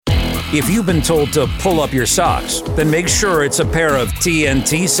If you've been told to pull up your socks, then make sure it's a pair of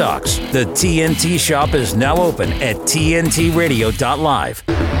TNT socks. The TNT shop is now open at tntradio.live.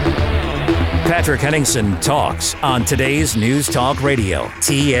 Patrick Henningsen talks on today's News Talk Radio,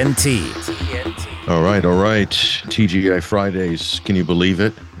 TNT. All right. TGI Fridays. Can you believe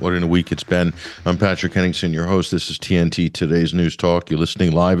it? What in a week it's been. I'm Patrick Henningsen, your host. This is TNT, today's News Talk. You're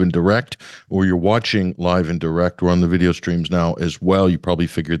listening live and direct, or you're watching live and direct. We're on the video streams now as well. You probably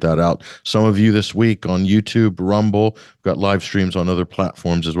figured that out. Some of you this week on YouTube, Rumble, got live streams on other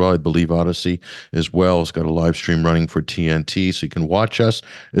platforms as well. I believe Odyssey as well. It's got a live stream running for TNT, so you can watch us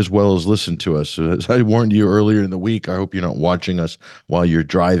as well as listen to us. So as I warned you earlier in the week, I hope you're not watching us while you're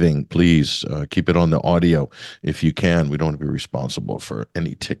driving. Please keep it on the audio if you can. We don't want to be responsible for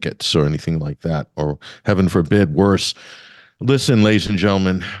any tickets or anything like that, or heaven forbid, worse. Listen, ladies and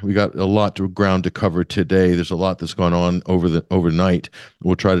gentlemen, we got a lot of ground to cover today. There's a lot that's gone on overnight.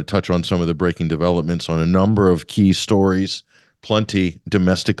 We'll try to touch on some of the breaking developments on a number of key stories, plenty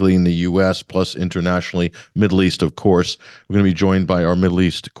domestically in the U.S., plus internationally, Middle East, of course. We're going to be joined by our Middle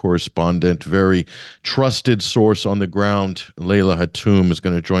East correspondent, very trusted source on the ground. Leila Hatoum is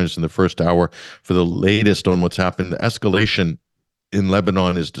going to join us in the first hour for the latest on what's happened. The escalation in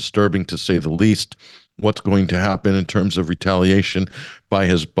Lebanon is disturbing, to say the least. What's going to happen in terms of retaliation by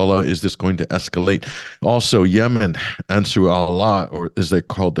Hezbollah? Is this going to escalate? Also, Yemen, Ansar Allah, or as they're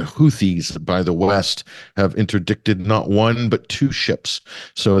called, the Houthis by the West, have interdicted not one but two ships.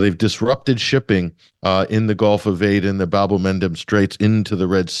 So they've disrupted shipping in the Gulf of Aden, the Bab el-Mandeb Straits, into the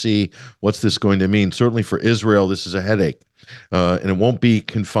Red Sea. What's this going to mean? Certainly for Israel, this is a headache. And it won't be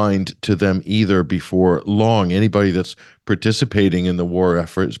confined to them either before long. Anybody that's participating in the war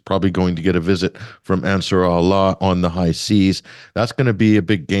effort is probably going to get a visit from Ansar Allah on the high seas. That's going to be a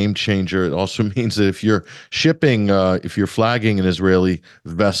big game changer. It also means that if you're shipping, if you're flagging an Israeli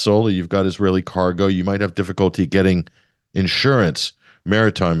vessel, you've got Israeli cargo, you might have difficulty getting insurance,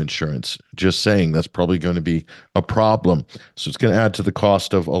 maritime insurance. Just saying, that's probably going to be a problem. So it's going to add to the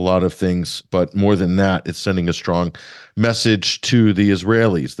cost of a lot of things. But more than that, it's sending a strong message to the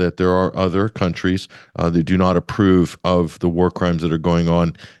Israelis that there are other countries that do not approve of the war crimes that are going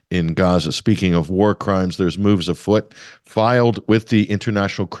on in Gaza. Speaking of war crimes, there's moves afoot filed with the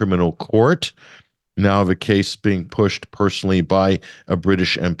International Criminal Court. Now of a case being pushed personally by a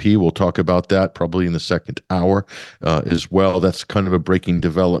British MP. We'll talk about that probably in the second hour as well. That's kind of a breaking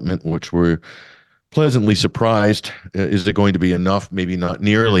development, which we're pleasantly surprised. Is it going to be enough? Maybe not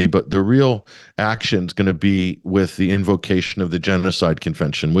nearly, but the real action is going to be with the invocation of the Genocide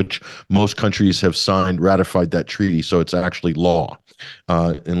Convention, which most countries have signed, ratified that treaty, so it's actually law.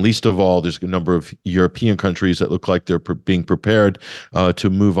 And least of all, there's a number of European countries that look like they're being prepared to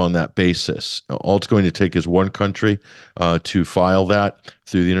move on that basis. All it's going to take is one country to file that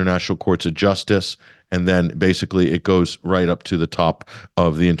through the International Courts of Justice, and then basically it goes right up to the top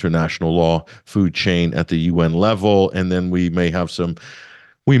of the international law food chain at the UN level, and then we may have some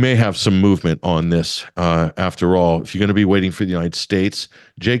movement on this. After all, if you're going to be waiting for the United States,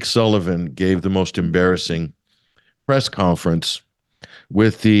 Jake Sullivan gave the most embarrassing press conference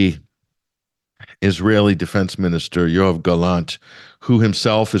with the Israeli defense minister, Yoav Gallant, who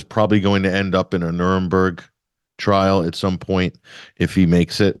himself is probably going to end up in a Nuremberg trial at some point if he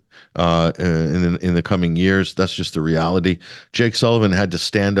makes it in the coming years. That's just the reality. Jake Sullivan had to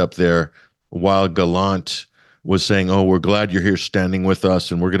stand up there while Gallant was saying, oh, we're glad you're here standing with us,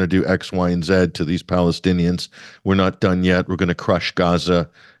 and we're going to do X, Y, and Z to these Palestinians. We're not done yet. We're going to crush Gaza,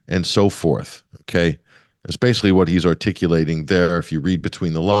 and so forth. Okay? That's basically what he's articulating there. If you read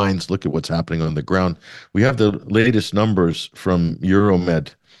between the lines, look at what's happening on the ground. We have the latest numbers from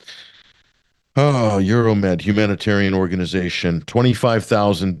Euromed. Oh, Euromed, humanitarian organization.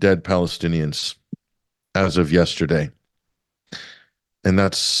 25,000 dead Palestinians as of yesterday. And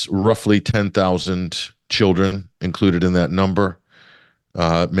that's roughly 10,000 children included in that number.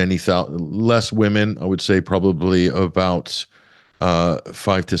 Less women, I would say probably about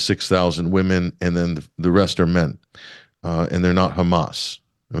 5,000 to 6,000 women, and then the rest are men, and they're not Hamas.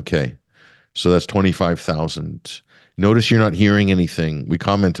 Okay, so that's 25,000. Notice you're not hearing anything. We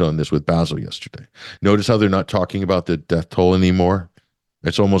commented on this with Basil yesterday. Notice how they're not talking about the death toll anymore.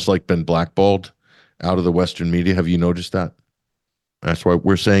 It's almost like been blackballed out of the Western media. Have you noticed that? That's why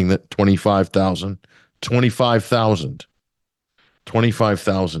we're saying that 25,000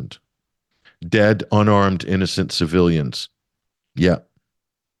 dead, unarmed, innocent civilians. Yeah.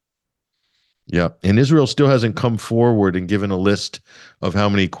 Yeah. And Israel still hasn't come forward and given a list of how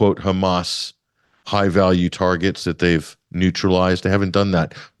many, quote, Hamas high-value targets that they've neutralized. They haven't done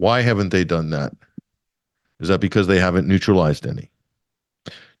that. Why haven't they done that? Is that because they haven't neutralized any?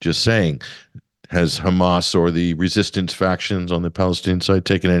 Just saying, has Hamas or the resistance factions on the Palestinian side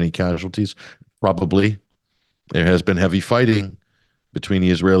taken any casualties? Probably. There has been heavy fighting between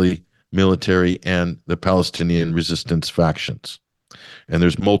the Israeli military and the Palestinian resistance factions. And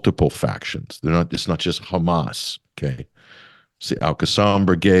there's multiple factions. It's not just Hamas. Okay. It's the Al Qassam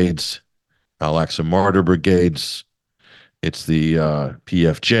brigades, Al Aqsa Martyr brigades. It's the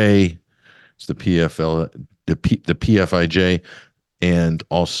PFJ. It's the PFL, the PFIJ, and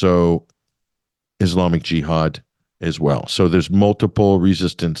also Islamic Jihad as well. So there's multiple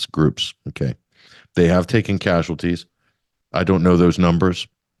resistance groups. Okay. They have taken casualties. I don't know those numbers,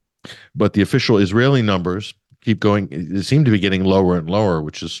 but the official Israeli numbers keep going. They seem to be getting lower and lower,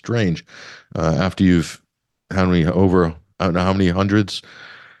 which is strange. After you've I don't know how many hundreds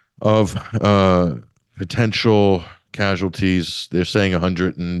of potential casualties. They're saying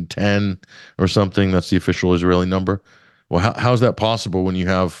 110 or something. That's the official Israeli number. Well, how's that possible when you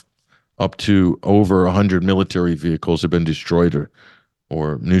have up to over 100 military vehicles have been destroyed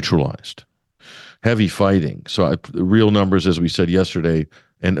or neutralized? Heavy fighting. So the real numbers, as we said yesterday,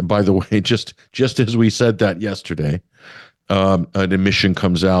 and by the way, just as we said that yesterday, an admission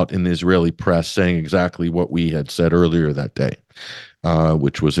comes out in the Israeli press saying exactly what we had said earlier that day,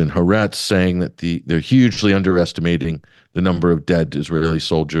 which was in Haaretz, saying that they're hugely underestimating the number of dead Israeli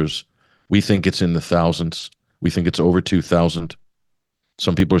soldiers. We think it's in the thousands. We think it's over 2,000.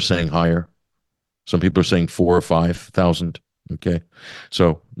 Some people are saying higher. Some people are saying 4,000 or 5,000. Okay,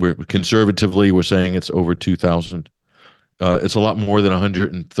 so we're saying it's over 2,000. It's a lot more than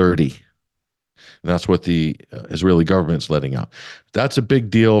 130. And that's what the Israeli government's letting out. That's a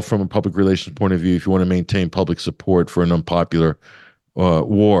big deal from a public relations point of view if you want to maintain public support for an unpopular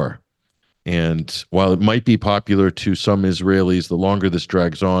war. And while it might be popular to some Israelis, the longer this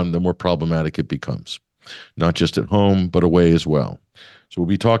drags on, the more problematic it becomes, not just at home, but away as well. So we'll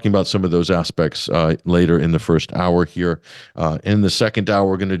be talking about some of those aspects later in the first hour here. In the second hour,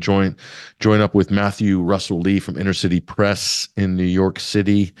 we're going to join up with Matthew Russell Lee from Inner City Press in New York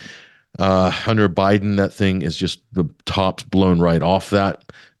City. Hunter Biden, that thing is just the top's blown right off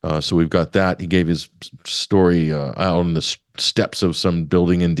that. So we've got that. He gave his story out on the steps of some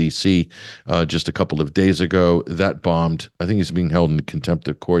building in D.C. Just a couple of days ago. That bombed. I think he's being held in contempt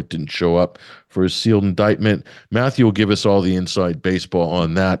of court. Didn't show up for his sealed indictment. Matthew will give us all the inside baseball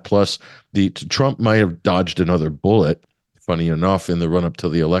on that. Plus, Trump might have dodged another bullet. Funny enough, in the run-up to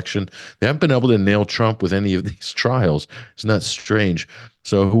the election, they haven't been able to nail Trump with any of these trials. Isn't that strange?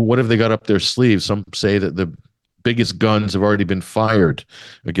 So what have they got up their sleeves? Some say that the biggest guns have already been fired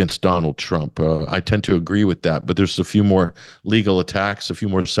against Donald Trump. I tend to agree with that, but there's a few more legal attacks, a few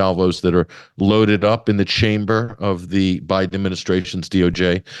more salvos that are loaded up in the chamber of the Biden administration's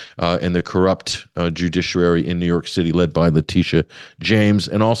DOJ and the corrupt judiciary in New York City led by Letitia James,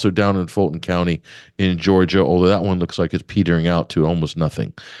 and also down in Fulton County in Georgia, although that one looks like it's petering out to almost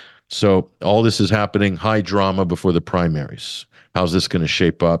nothing. So all this is happening, high drama before the primaries. How's this going to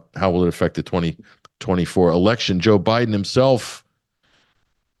shape up? How will it affect the 2024 election? Joe Biden himself,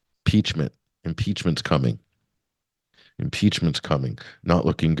 impeachment's coming. Impeachment's coming. Not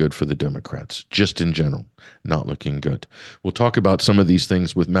looking good for the Democrats, just in general, not looking good. We'll talk about some of these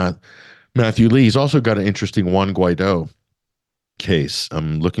things with Matthew Lee. He's also got an interesting Juan Guaido case.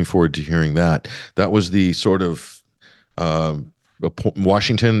 I'm looking forward to hearing that. That was the sort of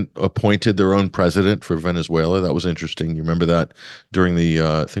Washington appointed their own president for Venezuela. That was interesting. You remember that during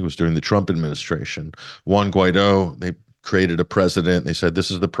I think it was during the Trump administration. Juan Guaido, they created a president. They said,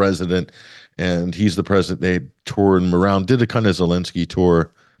 this is the president, and he's the president. They toured him around, did a kind of Zelensky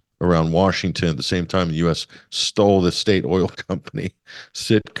tour around Washington. At the same time, the U.S. stole the state oil company,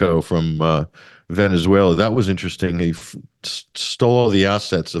 Citgo, from Venezuela. That was interesting. They stole all the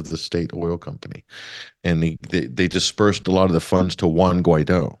assets of the state oil company, and they dispersed a lot of the funds to Juan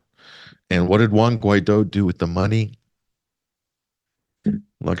Guaido. And what did Juan Guaido do with the money?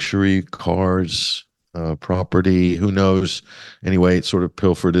 Luxury cars, property, who knows? Anyway, it sort of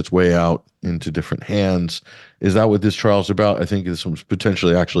pilfered its way out into different hands. Is that what this trial's about? I think this one's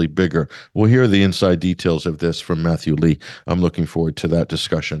potentially actually bigger. We'll hear the inside details of this from Matthew Lee. I'm looking forward to that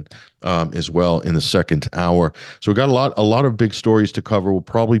discussion as well in the second hour. So we've got a lot of big stories to cover. We'll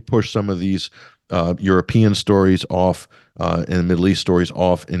probably push some of these European stories off and Middle East stories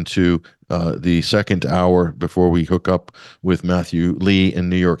off into the second hour before we hook up with Matthew Lee in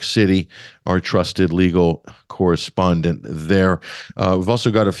New York City, our trusted legal correspondent there. We've also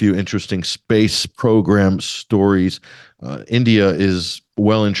got a few interesting space program stories. India is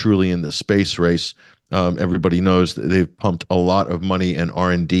well and truly in the space race. Everybody knows that they've pumped a lot of money and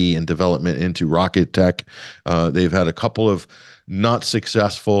R&D and development into rocket tech. They've had a couple of not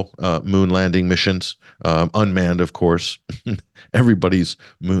successful moon landing missions, unmanned, of course. Everybody's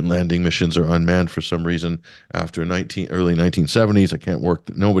moon landing missions are unmanned for some reason after early 1970s. I can't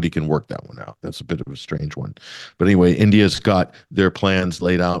work. Nobody can work that one out. That's a bit of a strange one. But anyway, India's got their plans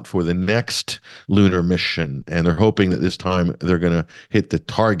laid out for the next lunar mission, and they're hoping that this time they're going to hit the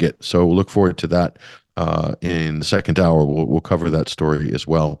target. So we'll look forward to that. In the second hour, we'll cover that story as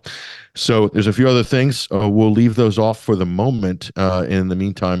well. So there's a few other things. We'll leave those off for the moment. In the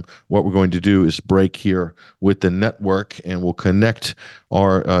meantime, what we're going to do is break here with the network, and we'll connect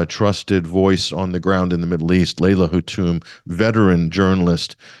our trusted voice on the ground in the Middle East, Leila Hatoum, veteran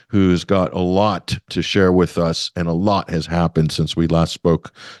journalist who's got a lot to share with us, and a lot has happened since we last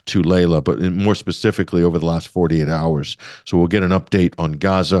spoke to Leila, but more specifically over the last 48 hours. So we'll get an update on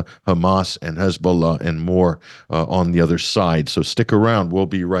Gaza, Hamas, and Hezbollah, and more on the other side. So stick around. We'll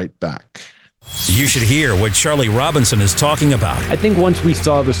be right back. You should hear what Charlie Robinson is talking about. I think once we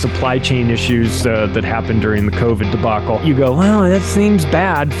saw the supply chain issues that happened during the COVID debacle, you go, well, that seems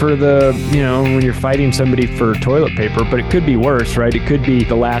bad for when you're fighting somebody for toilet paper, but it could be worse, right? It could be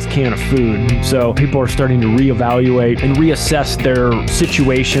the last can of food. So people are starting to reevaluate and reassess their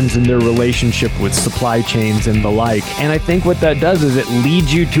situations and their relationship with supply chains and the like. And I think what that does is it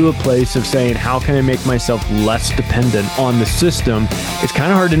leads you to a place of saying, how can I make myself less dependent on the system? It's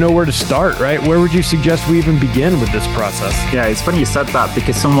kind of hard to know where to start, right? Where would you suggest we even begin with this process? Yeah, it's funny you said that,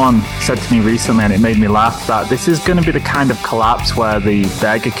 because someone said to me recently, and it made me laugh, that this is going to be the kind of collapse where the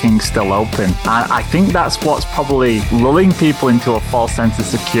Burger King's still open. And I think that's what's probably lulling people into a false sense of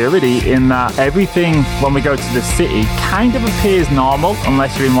security, in that everything, when we go to the city, kind of appears normal,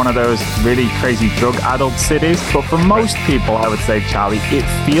 unless you're in one of those really crazy drug-addled cities. But for most people, I would say, Charlie, it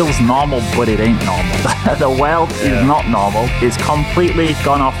feels normal, but it ain't normal. The world is not normal. It's completely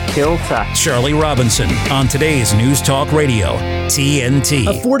gone off kilter. Charlie Robinson on today's News Talk Radio, TNT.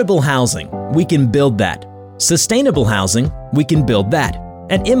 Affordable housing, we can build that. Sustainable housing, we can build that.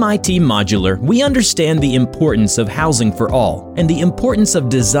 At MIT Modular, we understand the importance of housing for all and the importance of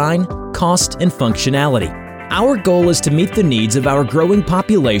design, cost, and functionality. Our goal is to meet the needs of our growing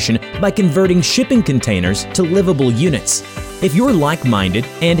population by converting shipping containers to livable units. If you're like-minded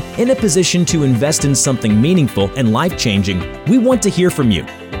and in a position to invest in something meaningful and life-changing, we want to hear from you.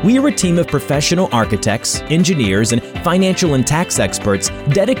 We are a team of professional architects, engineers, and financial and tax experts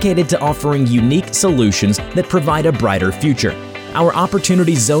dedicated to offering unique solutions that provide a brighter future. Our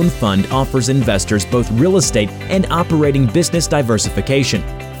Opportunity Zone Fund offers investors both real estate and operating business diversification,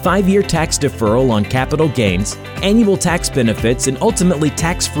 5-year tax deferral on capital gains, annual tax benefits, and ultimately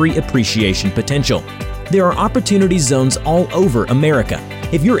tax-free appreciation potential. There are opportunity zones all over America.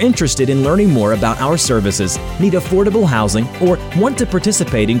 If you're interested in learning more about our services, need affordable housing, or want to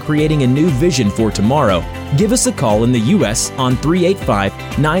participate in creating a new vision for tomorrow, give us a call in the U.S. on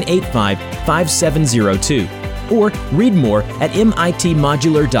 385-985-5702 or read more at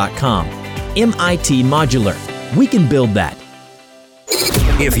mitmodular.com. MIT Modular. We can build that.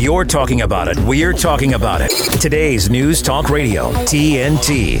 If you're talking about it, we're talking about it. Today's News Talk Radio,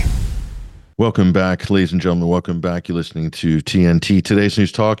 TNT. Welcome back, ladies and gentlemen. Welcome back. You're listening to TNT, Today's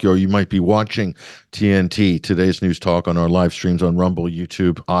News Talk, or you might be watching TNT, Today's News Talk, on our live streams on Rumble,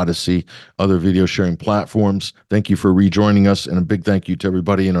 YouTube, Odyssey, other video sharing platforms. Thank you for rejoining us, and a big thank you to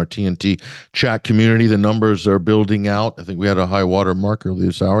everybody in our TNT chat community. The numbers are building out. I think we had a high water mark earlier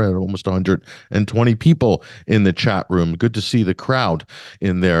this hour. I had almost 120 people in the chat room. Good to see the crowd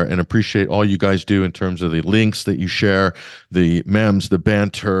in there, and appreciate all you guys do in terms of the links that you share, the memes, the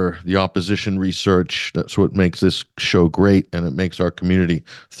banter, the opposition research. That's what makes this show great, and it makes our community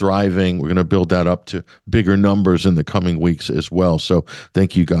thriving. We're going to build that up to bigger numbers in the coming weeks as well. So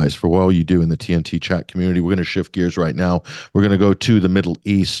thank you guys for all you do in the TNT chat community. We're going to shift gears right now. We're going to go to the Middle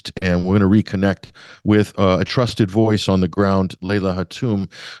East, and we're going to reconnect with a trusted voice on the ground, Leila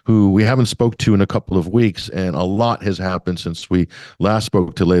Hatoum, who we haven't spoke to in a couple of weeks, and a lot has happened since we last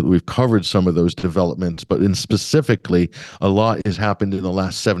spoke to Leila. We've covered some of those developments, but specifically, a lot has happened in the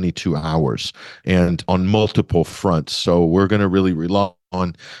last 72 hours and on multiple fronts. So we're going to really rely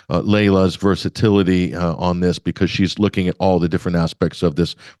on Leila's versatility on this, because she's looking at all the different aspects of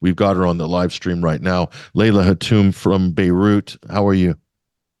this. We've got her on the live stream right now. Leila Hatoum from Beirut. How are you?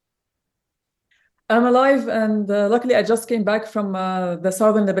 I'm alive, and luckily I just came back from the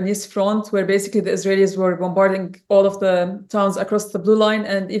southern Lebanese front, where basically the Israelis were bombarding all of the towns across the Blue Line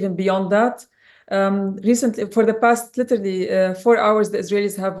and even beyond that. Recently, for the past literally 4 hours, the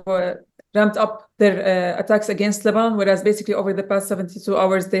Israelis have ramped up their attacks against Lebanon, whereas basically over the past 72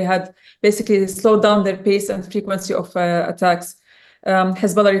 hours, they had basically slowed down their pace and frequency of attacks.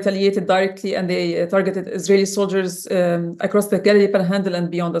 Hezbollah retaliated directly, and they targeted Israeli soldiers across the Galilee Panhandle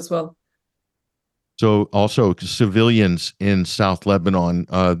and beyond as well. So also civilians in South Lebanon,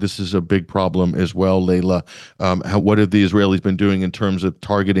 this is a big problem as well, Leila. What have the Israelis been doing in terms of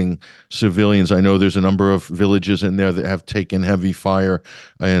targeting civilians? I know there's a number of villages in there that have taken heavy fire.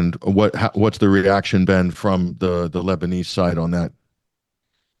 And what's the reaction been from the Lebanese side on that?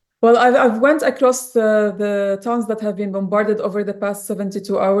 Well, I've went across the towns that have been bombarded over the past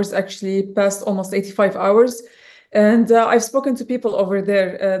 72 hours, actually past almost 85 hours. And I've spoken to people over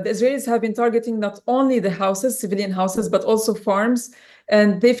there. The Israelis have been targeting not only the houses, civilian houses, but also farms.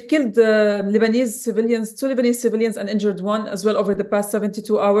 And they've killed Lebanese civilians, 2 Lebanese civilians, and injured 1 as well over the past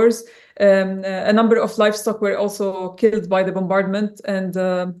 72 hours. A number of livestock were also killed by the bombardment. And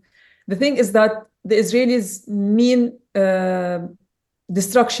the thing is that the Israelis mean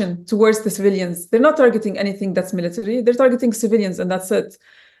destruction towards the civilians. They're not targeting anything that's military. They're targeting civilians, and that's it.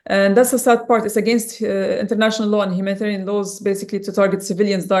 And that's the sad part. It's against international law and humanitarian laws, basically, to target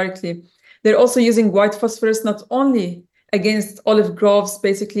civilians directly. They're also using white phosphorus not only against olive groves,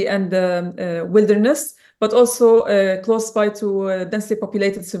 basically, and wilderness, but also close by to densely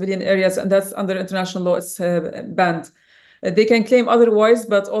populated civilian areas, and that's under international law. It's banned. They can claim otherwise,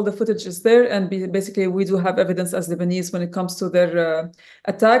 but all the footage is there, and basically we do have evidence as Lebanese when it comes to their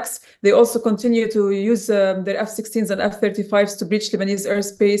attacks. They also continue to use their F-16s and F-35s to breach Lebanese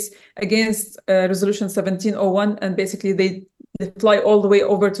airspace against Resolution 1701, and basically they fly all the way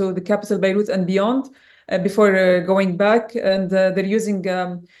over to the capital Beirut and beyond before going back, and they're using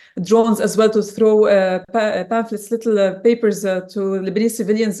drones as well to throw pamphlets, little papers to Lebanese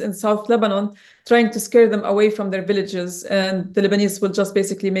civilians in South Lebanon, trying to scare them away from their villages, and the Lebanese will just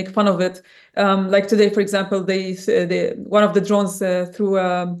basically make fun of it. Like today, for example, one of the drones threw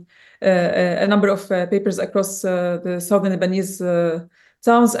a number of papers across the southern Lebanese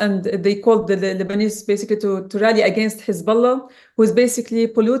towns, and they called the Lebanese basically to rally against Hezbollah, who is basically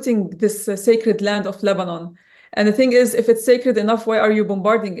polluting this sacred land of Lebanon. And the thing is, if it's sacred enough, why are you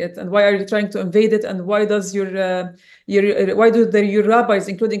bombarding it? And why are you trying to invade it? And why does your rabbis,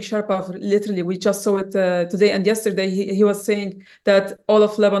 including Sharpov, literally, we just saw it today and yesterday, he was saying that all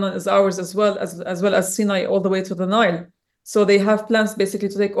of Lebanon is ours as well as Sinai all the way to the Nile. So they have plans basically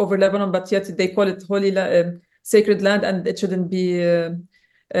to take over Lebanon, but yet they call it holy sacred land, and it shouldn't be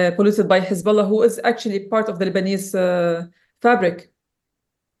polluted by Hezbollah, who is actually part of the Lebanese fabric.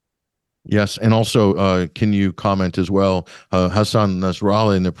 Yes, and also, can you comment as well? Hassan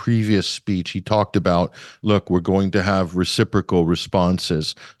Nasrallah, in the previous speech, he talked about, look, we're going to have reciprocal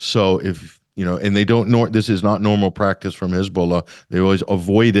responses. So if, and they don't this is not normal practice from Hezbollah. They always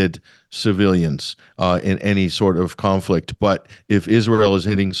avoided civilians in any sort of conflict. But if Israel is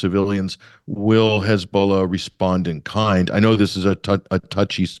hitting civilians, will Hezbollah respond in kind? I know this is a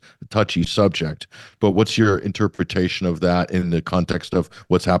touchy subject, but what's your interpretation of that in the context of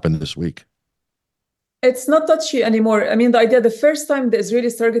what's happened this week? It's not touchy anymore. I mean, the first time the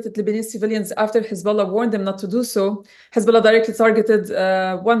Israelis targeted Lebanese civilians after Hezbollah warned them not to do so, Hezbollah directly targeted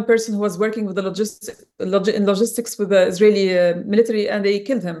one person who was working with in logistics with the Israeli military, and they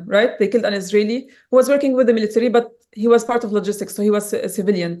killed him, right? They killed an Israeli who was working with the military, but he was part of logistics, so he was a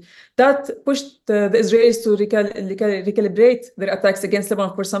civilian. That pushed the Israelis to recalibrate their attacks against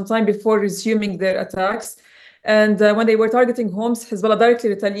Lebanon for some time before resuming their attacks. And when they were targeting homes, Hezbollah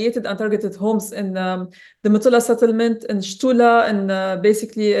directly retaliated and targeted homes in the Mutula settlement, in Shtula, and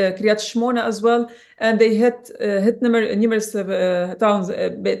basically Kiryat Shmona as well. And they hit numerous towns,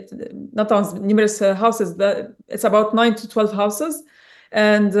 not towns, numerous houses. It's about 9 to 12 houses.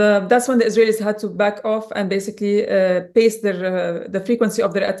 And that's when the Israelis had to back off and basically pace the frequency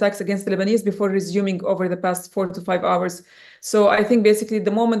of their attacks against the Lebanese before resuming over the past 4 to 5 hours. So I think basically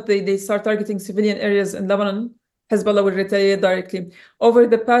the moment they start targeting civilian areas in Lebanon, Hezbollah will retaliate directly. Over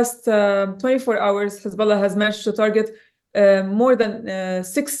the past 24 hours, Hezbollah has managed to target more than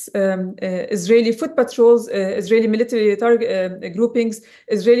 6 Israeli foot patrols, Israeli military groupings,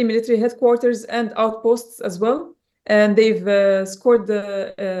 Israeli military headquarters, and outposts as well. And they've scored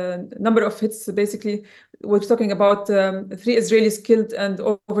the number of hits. Basically, we're talking about 3 Israelis killed and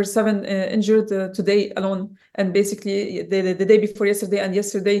over 7 injured today alone. And basically, the day before yesterday and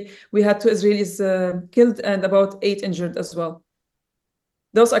yesterday, we had 2 Israelis killed and about 8 injured as well.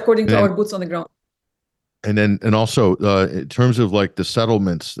 Those according to our boots on the ground. And also in terms of like the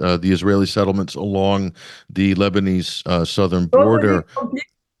settlements, the Israeli settlements along the Lebanese southern border,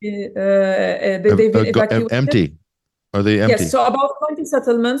 they've been evacuated. Empty. Are they empty? Yes, so about 20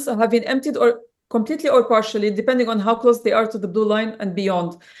 settlements have been emptied or completely or partially, depending on how close they are to the blue line and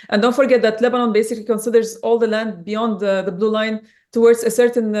beyond. And don't forget that Lebanon basically considers all the land beyond the blue line towards a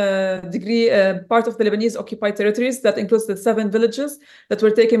certain degree part of the Lebanese occupied territories. That includes the 7 villages that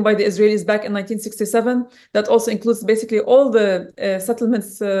were taken by the Israelis back in 1967. That also includes basically all the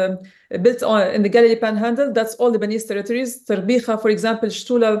settlements built in the Galilee Panhandle. That's all Lebanese territories. Tarbiha, for example,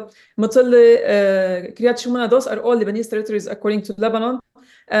 Shtula, Mutille, Kiryat Shimona, those are all Lebanese territories according to Lebanon,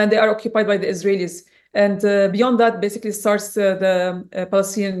 and they are occupied by the Israelis. And beyond that, basically starts the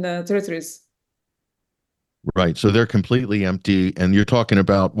Palestinian territories. Right. So they're completely empty. And you're talking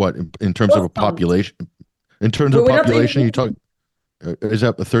about what in terms of a population? In terms of population, you talk, is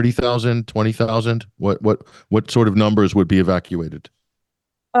that 30,000, 20,000? What sort of numbers would be evacuated?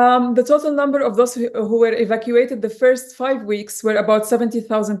 The total number of those who were evacuated the first 5 weeks were about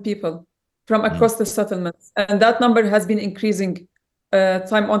 70,000 people from across the settlements. And that number has been increasing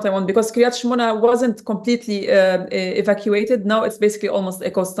time on, because Kiryat Shimona wasn't completely evacuated. Now it's basically almost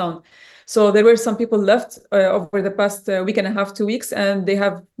a ghost town. So there were some people left over the past week and a half, 2 weeks, and they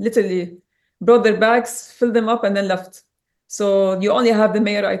have literally brought their bags, filled them up, and then left. So you only have the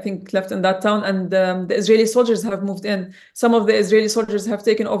mayor, I think, left in that town, and the Israeli soldiers have moved in. Some of the Israeli soldiers have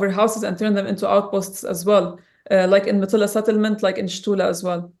taken over houses and turned them into outposts as well, like in Metula settlement, like in Shtula as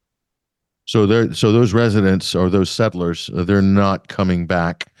well. So those residents or those settlers, they're not coming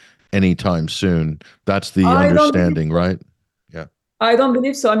back anytime soon. That's the understanding, right? Yeah. I don't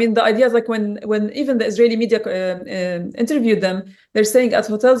believe so. I mean, the idea is like when even the Israeli media interviewed them, they're saying at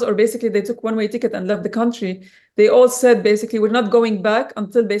hotels, or basically they took one-way ticket and left the country. They all said basically we're not going back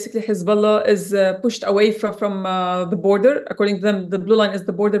until basically Hezbollah is pushed away from the border. According to them, the blue line is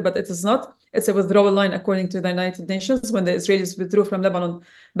the border, but it is not. It's a withdrawal line according to the United Nations when the Israelis withdrew from Lebanon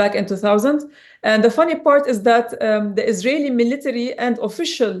back in 2000. And the funny part is that the Israeli military and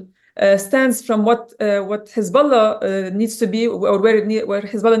official stands from what Hezbollah needs to be, or where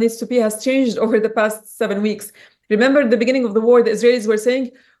Hezbollah needs to be, has changed over the past 7 weeks. Remember, at the beginning of the war, the Israelis were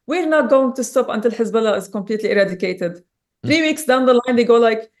saying, we're not going to stop until Hezbollah is completely eradicated. 3 weeks down the line, they go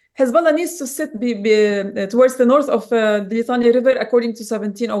like, Hezbollah needs to sit towards the north of the Litani River according to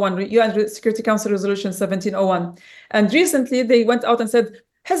 1701, UN Security Council Resolution 1701. And recently, they went out and said,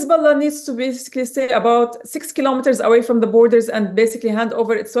 Hezbollah needs to basically stay about 6 kilometers away from the borders and basically hand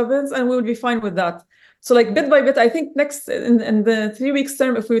over its weapons, and we will be fine with that. So like bit by bit, I think next in the 3 weeks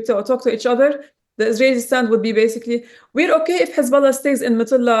term, if we talk to each other, the Israeli stand would be basically, we're okay if Hezbollah stays in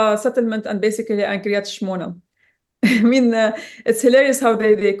Metula settlement and basically Kiryat Shimona. I mean, it's hilarious how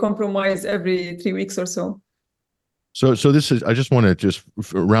they compromise every 3 weeks or so. So this is, I just want to just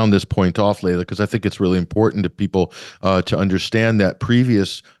round this point off, Leila, because I think it's really important to people to understand that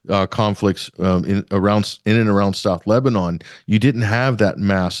previous conflicts in and around South Lebanon, you didn't have that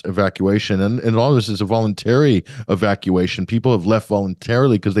mass evacuation, and all of this is a voluntary evacuation. People have left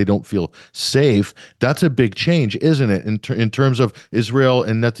voluntarily because they don't feel safe. That's a big change, isn't it? In terms of Israel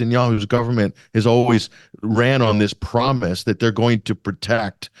and Netanyahu's government has always ran on this promise that they're going to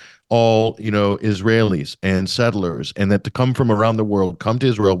protect all, Israelis and settlers, and that to come from around the world, come to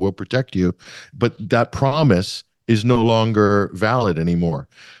Israel, we'll protect you. But that promise is no longer valid anymore.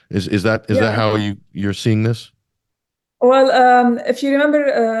 Is that how you're seeing this? Well, if you remember,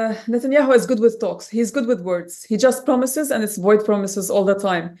 Netanyahu is good with talks. He's good with words. He just promises, and it's void promises all the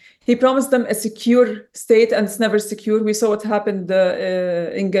time. He promised them a secure state, and it's never secure. We saw what happened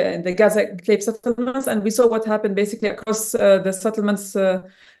in the Gaza enclave settlements, and we saw what happened basically across the settlements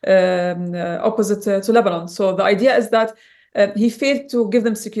opposite to Lebanon. So the idea is that he failed to give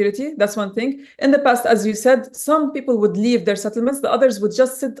them security. That's one thing. In the past, as you said, some people would leave their settlements. The others would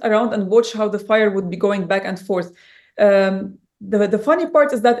just sit around and watch how the fire would be going back and forth. The funny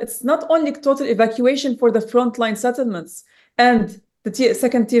part is that it's not only total evacuation for the frontline settlements and the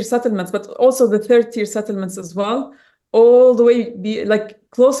second-tier settlements, but also the third-tier settlements as well. All the way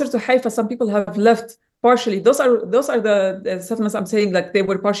closer to Haifa, some people have left partially. Those are the settlements I'm saying, like they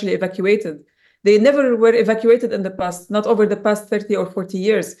were partially evacuated. They never were evacuated in the past, not over the past 30 or 40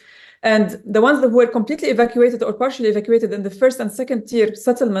 years. And the ones that were completely evacuated or partially evacuated in the first and second-tier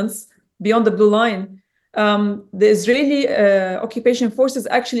settlements beyond the blue line, the Israeli occupation forces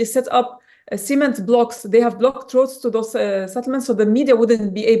actually set up cement blocks. They have blocked roads to those settlements, so the media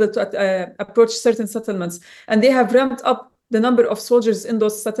wouldn't be able to approach certain settlements. And they have ramped up the number of soldiers in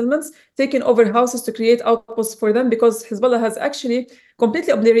those settlements, taken over houses to create outposts for them, because Hezbollah has actually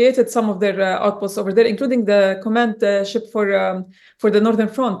completely obliterated some of their outposts over there, including the command ship for the Northern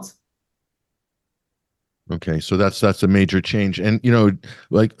Front. Okay, so that's a major change. And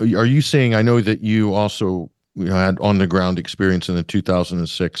are you saying, I know that you also had on the ground experience in the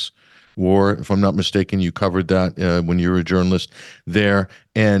 2006 war. If I'm not mistaken, you covered that when you were a journalist there.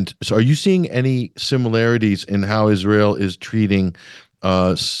 And so, are you seeing any similarities in how Israel is treating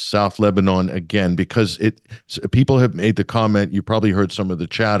South Lebanon again? Because people have made the comment, you probably heard some of the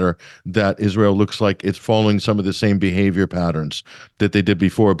chatter, that Israel looks like it's following some of the same behavior patterns that they did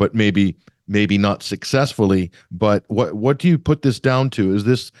before, but maybe not successfully. But what do you put this down to? Is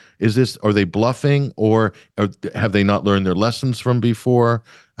this are they bluffing, or have they not learned their lessons from before?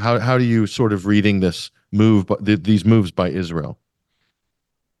 How do you sort of reading this move, these moves by Israel?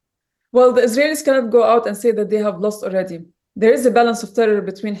 Well, the Israelis cannot go out and say that they have lost already. There is a balance of terror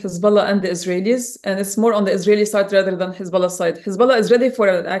between Hezbollah and the Israelis, and it's more on the Israeli side rather than Hezbollah side. Hezbollah is ready for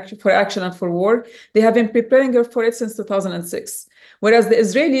action and for war. They have been preparing for it since 2006. Whereas the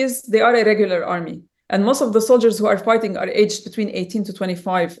Israelis, they are a regular army. And most of the soldiers who are fighting are aged between 18 to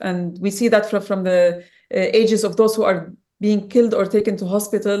 25. And we see that from the ages of those who are being killed or taken to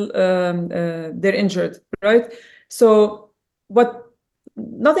hospital, they're injured, right? So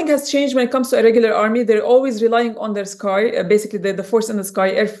nothing has changed when it comes to a regular army. They're always relying on their sky, basically the force in the sky,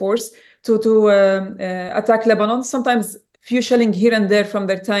 Air Force, to attack Lebanon. Sometimes few shelling here and there from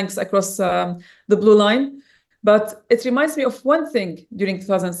their tanks across the blue line. But it reminds me of one thing during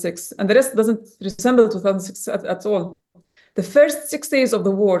 2006, and the rest doesn't resemble 2006 at all. The first 6 days of the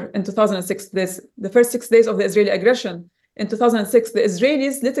war in 2006, the first 6 days of the Israeli aggression in 2006, the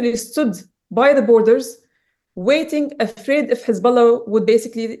Israelis literally stood by the borders, waiting, afraid if Hezbollah would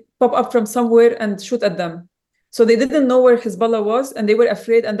basically pop up from somewhere and shoot at them. So they didn't know where Hezbollah was, and they were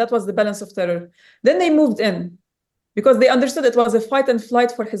afraid, and that was the balance of terror. Then they moved in, because they understood it was a fight and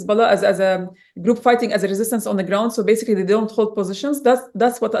flight for Hezbollah as a group fighting as a resistance on the ground. So basically, they don't hold positions.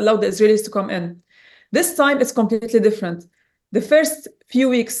 That's what allowed the Israelis to come in. This time, it's completely different. The first few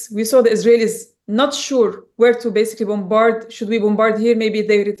weeks, we saw the Israelis not sure where to basically bombard. Should we bombard here? Maybe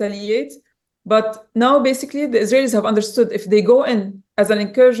they retaliate. But now, basically, the Israelis have understood if they go in as an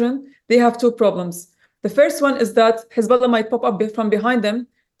incursion, they have two problems. The first one is that Hezbollah might pop up from behind them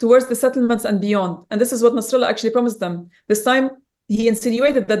towards the settlements and beyond. And this is what Nasrallah actually promised them. This time, he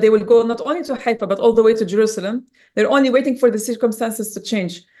insinuated that they will go not only to Haifa, but all the way to Jerusalem. They're only waiting for the circumstances to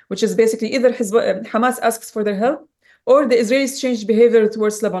change, which is basically either Hamas asks for their help, or the Israelis change behavior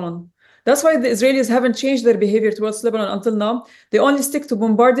towards Lebanon. That's why the Israelis haven't changed their behavior towards Lebanon until now. They only stick to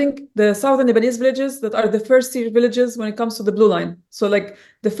bombarding the southern Lebanese villages that are the first tier villages when it comes to the blue line. So like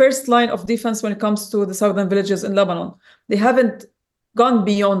the first line of defense when it comes to the southern villages in Lebanon. They haven't gone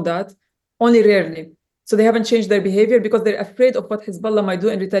beyond that, only rarely. So they haven't changed their behavior because they're afraid of what Hezbollah might do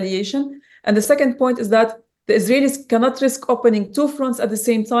in retaliation. And the second point is that the Israelis cannot risk opening two fronts at the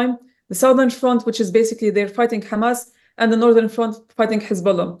same time. The southern front, which is basically they're fighting Hamas, and the northern front fighting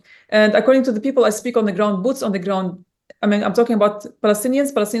Hezbollah. And according to the people I speak on the ground, boots on the ground, I mean, I'm talking about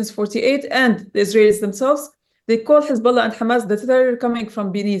Palestinians 48, and the Israelis themselves, they call Hezbollah and Hamas the terror coming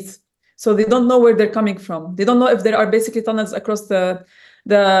from beneath. So they don't know where they're coming from. They don't know if there are basically tunnels across the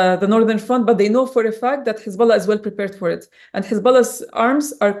northern front, but they know for a fact that Hezbollah is well prepared for it. And Hezbollah's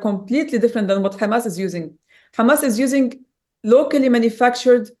arms are completely different than what Hamas is using. Hamas is using locally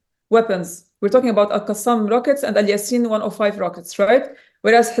manufactured weapons. We're talking about Al-Qassam rockets and Al-Yassin 105 rockets, right?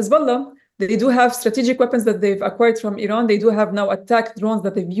 Whereas Hezbollah, they do have strategic weapons that they've acquired from Iran. They do have now attack drones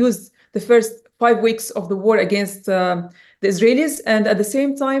that they've used the first 5 weeks of the war against the Israelis. And at the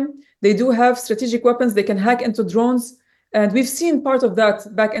same time, they do have strategic weapons. They can hack into drones. And we've seen part of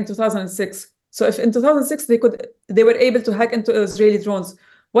that back in 2006. So if in 2006, they were able to hack into Israeli drones,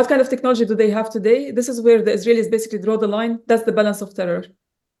 what kind of technology do they have today? This is where the Israelis basically draw the line. That's the balance of terror.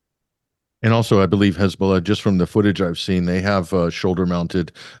 And also, I believe Hezbollah, just from the footage I've seen, they have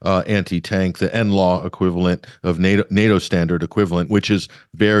shoulder-mounted anti-tank, the NLAW equivalent of NATO standard equivalent, which is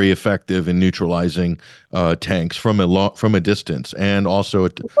very effective in neutralizing tanks from a distance, and also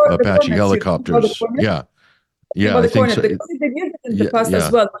Apache helicopters. Yeah, I think so. They've used it in the past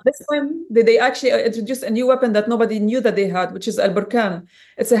as well. This time, they actually introduced a new weapon that nobody knew that they had, which is Al-Burkan.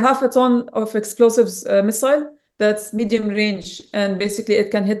 It's a half a ton of explosives missile that's medium range, and basically it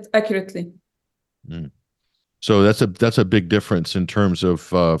can hit accurately. So that's a big difference in terms of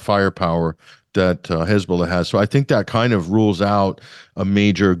firepower that Hezbollah has. So I think that kind of rules out a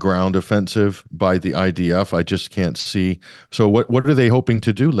major ground offensive by the IDF. I just can't see. So what are they hoping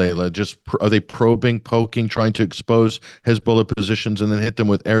to do, Leila? Just are they probing, poking, trying to expose Hezbollah positions and then hit them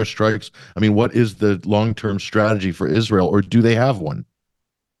with airstrikes? I mean, what is the long-term strategy for Israel, or do they have one?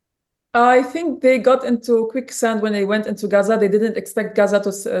 I think they got into quicksand when they went into Gaza. They didn't expect Gaza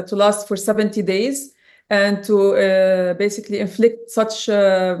to last for 70 days and to basically inflict such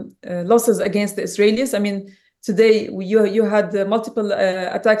losses against the Israelis. I mean, Today, you had multiple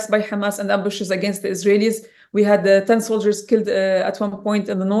attacks by Hamas and ambushes against the Israelis. We had 10 soldiers killed at one point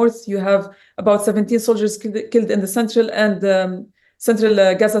in the north. You have about 17 soldiers killed in the central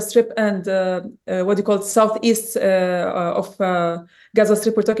Gaza Strip and southeast of Gaza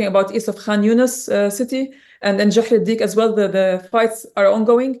Strip. We're talking about east of Khan Yunis city, and in Jahr al-Dik as well. The fights are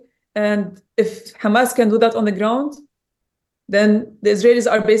ongoing. And if Hamas can do that on the ground, then the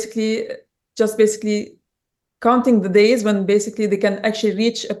Israelis are basically counting the days when basically they can actually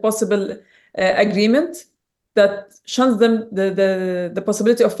reach a possible agreement that shuns them the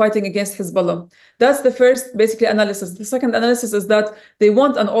possibility of fighting against Hezbollah. That's the first basically analysis. The second analysis is that they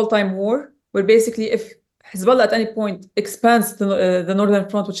want an all-time war, where basically if Hezbollah at any point expands the northern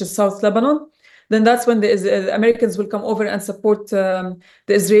front, which is South Lebanon, then that's when the Americans will come over and support the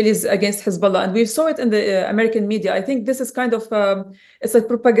Israelis against Hezbollah. And we saw it in the American media. I think this is kind of, it's like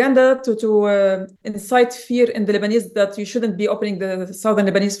propaganda to incite fear in the Lebanese that you shouldn't be opening the southern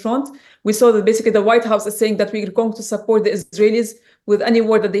Lebanese front. We saw that basically the White House is saying that we're going to support the Israelis with any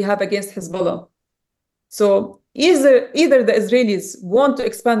war that they have against Hezbollah. So either the Israelis want to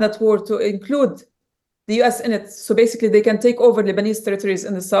expand that war to include the US in it, so basically they can take over Lebanese territories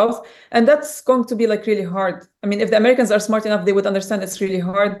in the south, and that's going to be like really hard. I mean, if the Americans are smart enough, they would understand it's really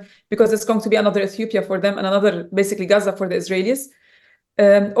hard, because it's going to be another Ethiopia for them and another basically Gaza for the Israelis.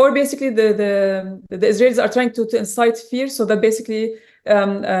 Or basically the Israelis are trying to incite fear so that basically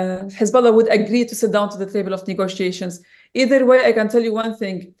Hezbollah would agree to sit down to the table of negotiations. Either way, I can tell you one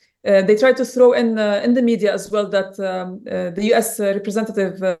thing. They try to throw in the media as well that the U.S.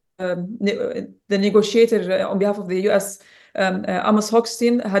 representative, the negotiator on behalf of the U.S., Amos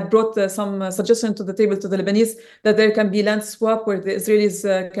Hochstein, had brought some suggestion to the table to the Lebanese that there can be land swap where the Israelis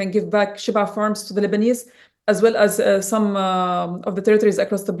can give back Sheba farms to the Lebanese, as well as some of the territories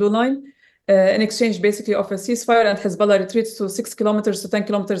across the Blue Line, in exchange basically of a ceasefire, and Hezbollah retreats to 6 kilometers to 10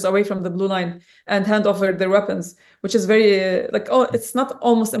 kilometers away from the Blue Line and hand over their weapons, which is very it's not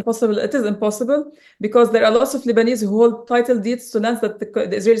almost impossible. It is impossible, because there are lots of Lebanese who hold title deeds to lands that the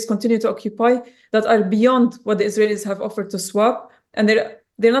Israelis continue to occupy that are beyond what the Israelis have offered to swap. And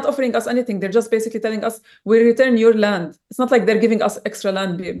they're not offering us anything. They're just basically telling us, we return your land. It's not like they're giving us extra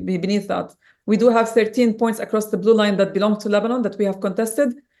land beneath that. We do have 13 points across the Blue Line that belong to Lebanon that we have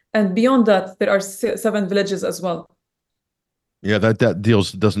contested. And beyond that, there are 7 villages as well. Yeah, that deal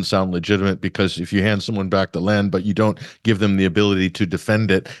doesn't sound legitimate, because if you hand someone back the land, but you don't give them the ability to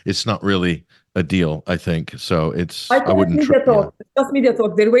defend it, it's not really a deal, I think. So I wouldn't. It's just media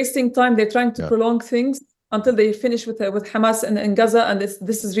talk. They're wasting time. They're trying to prolong things until they finish with Hamas in Gaza. And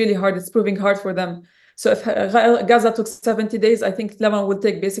this is really hard. It's proving hard for them. So if Gaza took 70 days, I think Lebanon will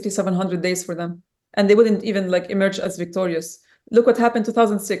take basically 700 days for them. And they wouldn't even emerge as victorious. Look what happened in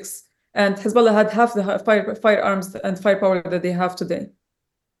 2006, and Hezbollah had half the firearms and firepower that they have today.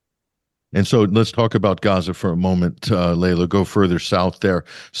 And so let's talk about Gaza for a moment, Leila. Go further south there.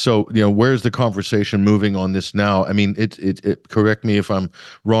 So, where's the conversation moving on this now? I mean, it correct me if I'm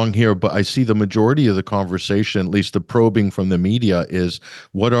wrong here, but I see the majority of the conversation, at least the probing from the media, is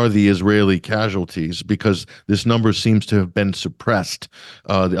what are the Israeli casualties? Because this number seems to have been suppressed.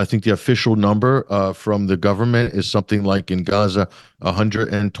 I think the official number from the government is something like in Gaza,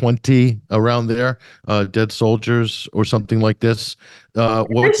 120 around there, dead soldiers or something like this. Tell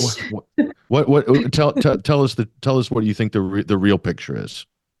us what you think the real picture is.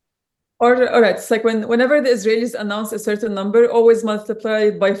 All right, it's like whenever the Israelis announce a certain number, always multiply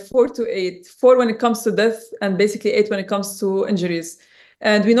it by 4 to 8. 4 when it comes to death, and basically 8 when it comes to injuries.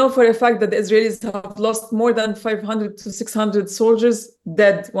 And we know for a fact that the Israelis have lost more than 500 to 600 soldiers,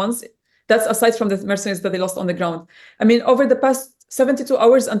 dead ones. That's aside from the mercenaries that they lost on the ground. I mean, over the past 72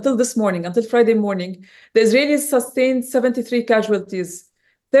 hours until this morning, until Friday morning, the Israelis sustained 73 casualties,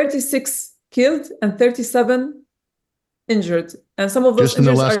 36 killed and 37 injured. And some of those just in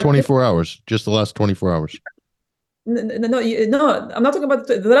the last 24 hours. Just the last 24 hours. No, I'm not talking about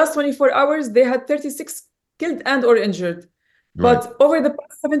the last 24 hours. They had 36 killed and or injured. Right. But over the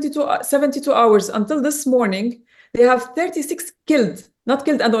past 72 hours until this morning, they have 36 killed, not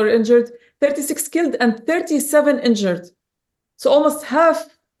killed and or injured, 36 killed and 37 injured. So almost half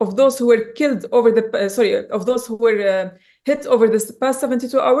of those who were killed over of those who were hit over this past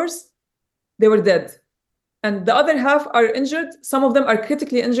 72 hours, they were dead. And the other half are injured. Some of them are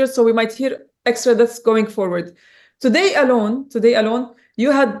critically injured, so we might hear extra deaths going forward. Today alone,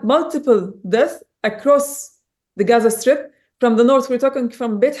 you had multiple deaths across the Gaza Strip. From the north, we're talking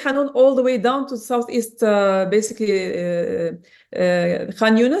from Beit Hanun all the way down to southeast, Khan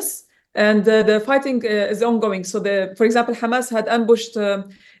Yunis. And the fighting is ongoing. So, for example, Hamas had ambushed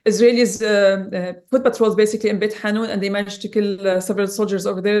Israelis' foot patrols basically in Beit Hanun, and they managed to kill several soldiers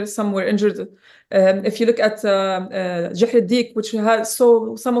over there. Some were injured. If you look at Jahr al-Dik, which has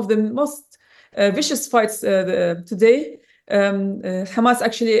some of the most vicious fights today, Hamas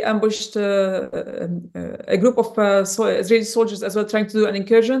actually ambushed a group of Israeli soldiers as well, trying to do an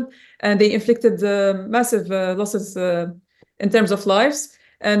incursion, and they inflicted massive losses in terms of lives.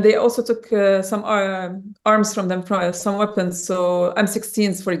 And they also took some arms from them, some weapons, so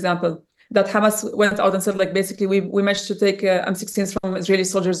M16s, for example, that Hamas went out and said, like, basically, we managed to take M16s from Israeli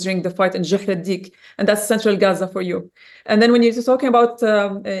soldiers during the fight in Jahr al-Dik, and that's central Gaza for you. And then when you're talking about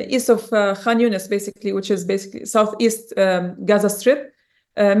east of Khan Yunis, basically, which is basically southeast Gaza Strip,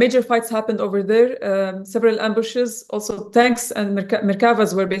 major fights happened over there, several ambushes, also tanks and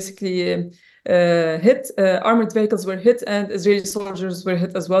Merkavas were basically hit, armored vehicles were hit, and Israeli soldiers were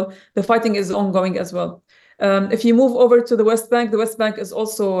hit as well. The fighting is ongoing as well. If you move over to the West Bank is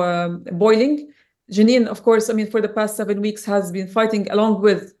also boiling. Jenin, of course, I mean, for the past 7 weeks has been fighting along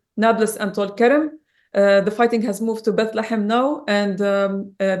with Nablus and Tol Kerem. The fighting has moved to Bethlehem now, and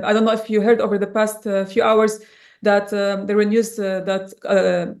I don't know if you heard over the past few hours that there were news that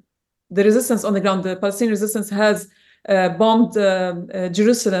the resistance on the ground, the Palestinian resistance, has bombed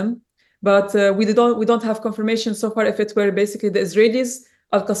Jerusalem. But we don't have confirmation so far if it were basically the Israelis,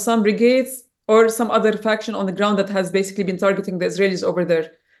 Al-Qassam brigades, or some other faction on the ground that has basically been targeting the Israelis over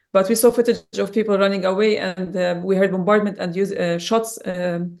there. But we saw footage of people running away, and we heard bombardment and shots.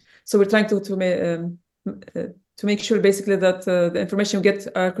 So we're trying to make sure basically that the information we get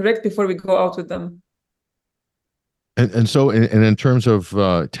are correct before we go out with them. And so in terms of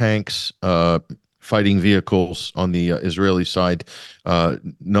tanks, fighting vehicles on the Israeli side,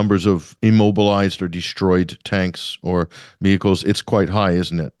 numbers of immobilized or destroyed tanks or vehicles, it's quite high,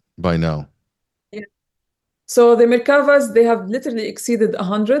 isn't it, by now? Yeah. So the Merkavas, they have literally exceeded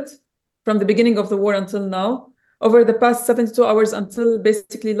 100 from the beginning of the war until now. Over the past 72 hours until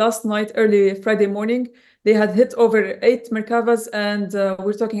basically last night, early Friday morning, they had hit over 8 Merkavas, and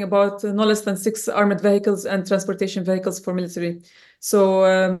we're talking about no less than 6 armored vehicles and transportation vehicles for military. So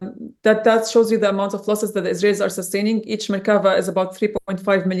that shows you the amount of losses that the Israelis are sustaining. Each Merkava is about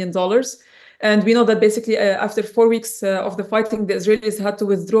 $3.5 million. And we know that basically after 4 weeks of the fighting, the Israelis had to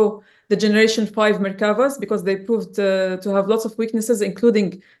withdraw the Generation 5 Merkavas because they proved to have lots of weaknesses,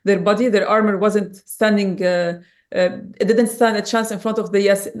 including their body. Their armor wasn't standing, it didn't stand a chance in front of the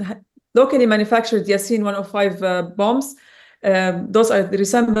locally manufactured Yasin 105 bombs. Those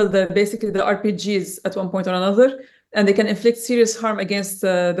resemble basically the RPGs at one point or another, and they can inflict serious harm against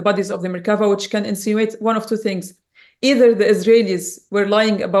the bodies of the Merkava, which can insinuate one of two things. Either the Israelis were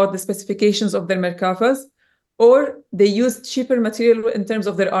lying about the specifications of their Merkavas, or they used cheaper material in terms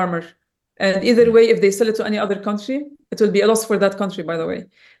of their armor. And either way, if they sell it to any other country, it will be a loss for that country, by the way.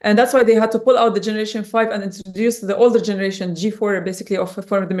 And that's why they had to pull out the Generation 5 and introduce the older generation, G4, basically,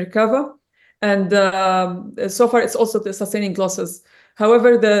 for the Merkava. And so far, it's also sustaining losses.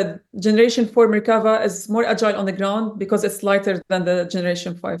 However, the Generation 4 Merkava is more agile on the ground because it's lighter than the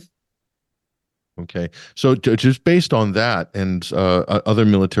Generation 5. Okay. So just based on that, and other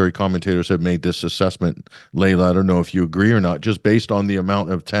military commentators have made this assessment, Leila, I don't know if you agree or not, just based on the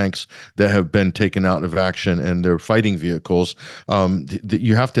amount of tanks that have been taken out of action and their fighting vehicles,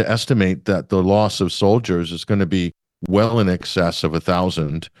 you have to estimate that the loss of soldiers is going to be well in excess of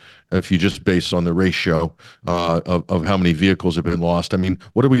 1,000 if you just base on the ratio of how many vehicles have been lost. I mean,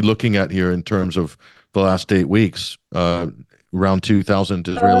 what are we looking at here in terms of the last 8 weeks? Around 2,000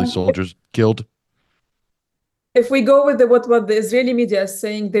 Israeli soldiers killed? If we go with what the Israeli media is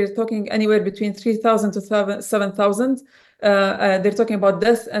saying, they're talking anywhere between 3,000 to 7,000. They're talking about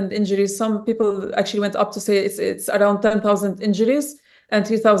death and injuries. Some people actually went up to say it's around 10,000 injuries and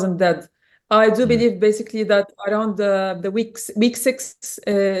 3,000 dead. I do believe basically that around the week 6,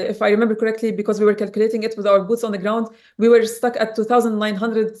 if I remember correctly, because we were calculating it with our boots on the ground, we were stuck at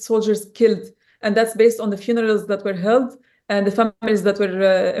 2,900 soldiers killed. And that's based on the funerals that were held and the families that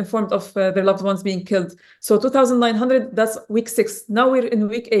were informed of their loved ones being killed. So 2,900, that's week 6. Now we're in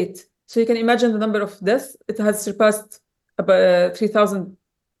week 8. So you can imagine the number of deaths. It has surpassed about 3,000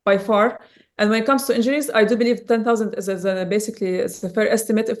 by far. And when it comes to injuries, I do believe 10,000 is basically it's a fair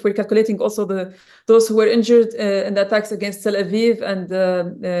estimate if we're calculating also those who were injured in the attacks against Tel Aviv and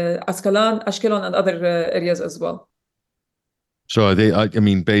Ashkelon and other areas as well. So are they, I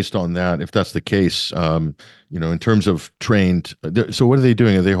mean, based on that, if that's the case, in terms of trained, so what are they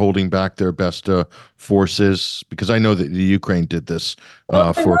doing? Are they holding back their best forces? Because I know that the Ukraine did this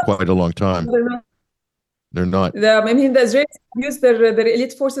for quite a long time. They're not. I mean, the Israelis used their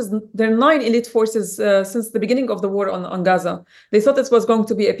elite forces, their 9 elite forces, since the beginning of the war on Gaza. They thought it was going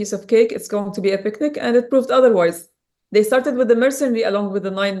to be a piece of cake, it's going to be a picnic, and it proved otherwise. They started with the mercenary along with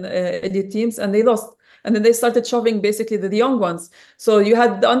the 9 elite teams, and they lost. And then they started shoving basically the young ones. So you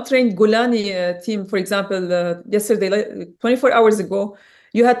had the untrained Golani team, for example, yesterday, like 24 hours ago,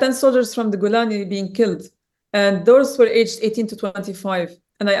 you had 10 soldiers from the Golani being killed. And those were aged 18 to 25.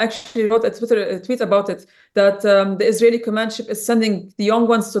 And I actually wrote a tweet about it, that the Israeli command ship is sending the young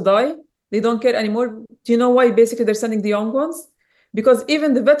ones to die. They don't care anymore. Do you know why basically they're sending the young ones? Because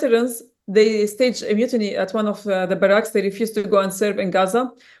even the veterans, they staged a mutiny at one of the barracks. They refused to go and serve in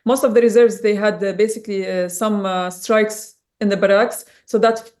Gaza. Most of the reserves, they had basically some strikes in the barracks. So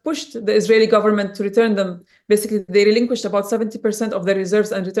that pushed the Israeli government to return them. Basically, they relinquished about 70% of their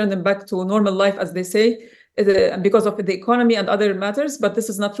reserves and returned them back to normal life, as they say, because of the economy and other matters. But this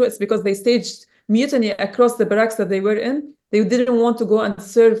is not true. It's because they staged mutiny across the barracks that they were in. They didn't want to go and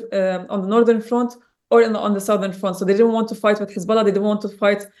serve on the northern front or on the southern front. So they didn't want to fight with Hezbollah. They didn't want to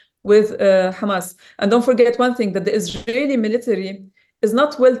fight with Hamas. And don't forget one thing, that the Israeli military is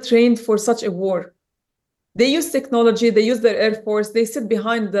not well trained for such a war. They use technology, they use their air force, they sit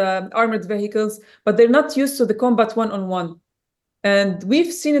behind the armored vehicles, but they're not used to the combat one-on-one. And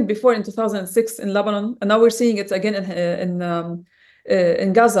we've seen it before in 2006 in Lebanon, and now we're seeing it again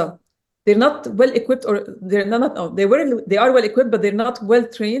in Gaza. They're not well equipped, or they are well equipped, but they're not well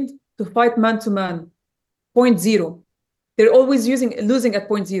trained to fight man-to-man, point zero. They're always losing at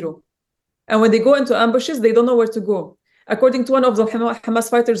point zero. And when they go into ambushes, they don't know where to go. According to one of the Hamas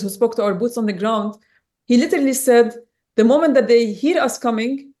fighters who spoke to our boots on the ground, he literally said, the moment that they hear us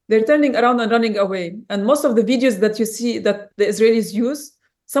coming, they're turning around and running away. And most of the videos that you see that the Israelis use,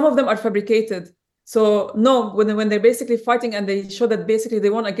 some of them are fabricated. So no, when they're basically fighting and they show that basically they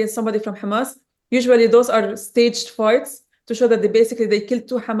won against somebody from Hamas, usually those are staged fights to show that they killed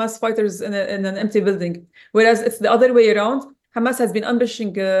 2 Hamas fighters in an empty building. Whereas it's the other way around. Hamas has been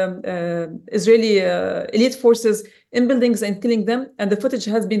ambushing Israeli elite forces in buildings and killing them. And the footage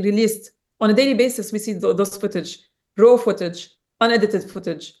has been released. On a daily basis, we see those footage, raw footage, unedited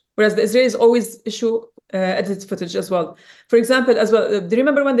footage. Whereas the Israelis always issue edited footage as well. For example, do you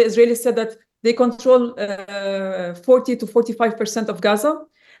remember when the Israelis said that they control 40 to 45% of Gaza?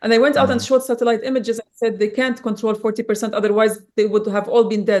 And they went out and showed satellite images and said they can't control 40%, otherwise they would have all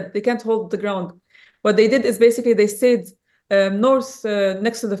been dead. They can't hold the ground. What they did is basically they stayed north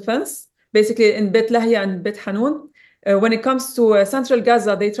next to the fence, basically in Bet Lahia and Bet Hanun. When it comes to central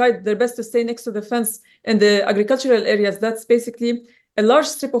Gaza, they tried their best to stay next to the fence in the agricultural areas. That's basically a large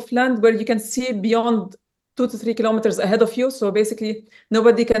strip of land where you can see beyond 2 to 3 kilometers ahead of you. So basically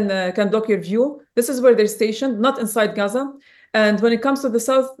nobody can block your view. This is where they're stationed, not inside Gaza. And when it comes to the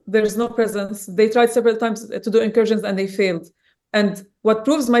south, there's no presence. They tried several times to do incursions and they failed. And what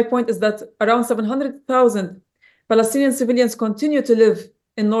proves my point is that around 700,000 Palestinian civilians continue to live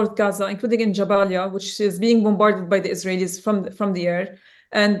in North Gaza, including in Jabalia, which is being bombarded by the Israelis from the air.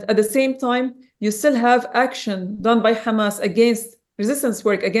 And at the same time, you still have action done by Hamas against resistance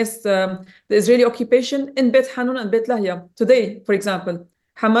work against the Israeli occupation in Bet Hanun and Bet Lahia. Today, for example,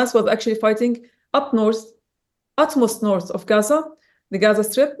 Hamas was actually fighting up north, utmost north of Gaza, the Gaza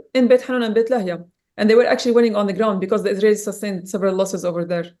Strip, in Bet Hanun and Bet Lahia. And they were actually winning on the ground because the Israelis sustained several losses over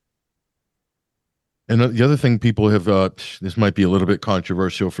there. And the other thing people have, this might be a little bit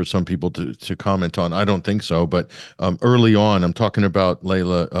controversial for some people to comment on. I don't think so, but early on, I'm talking about,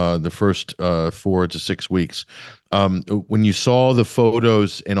 Leila, the first 4 to 6 weeks, when you saw the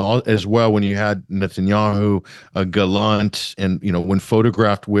photos and all as well, when you had Netanyahu, Gallant, and when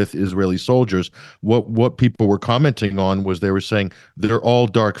photographed with Israeli soldiers, what people were commenting on was they were saying they're all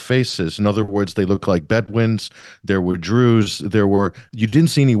dark faces. In other words, they look like Bedouins. There were Druze. You didn't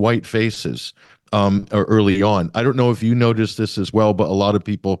see any white faces. Early on. I don't know if you noticed this as well, but a lot of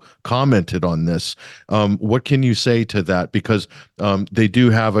people commented on this. What can you say to that? Because they do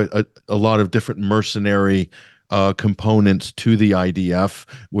have a lot of different mercenary components to the IDF,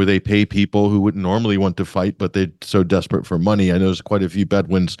 where they pay people who wouldn't normally want to fight, but they're so desperate for money. I know there's quite a few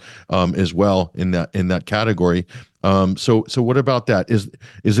Bedouins as well in that category. So what about that? Is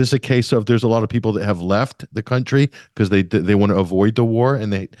this a case of there's a lot of people that have left the country because they want to avoid the war,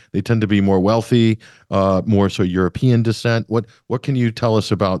 and they tend to be more wealthy, more so European descent? What can you tell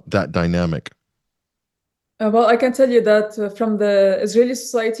us about that dynamic? Well, I can tell you that from the Israeli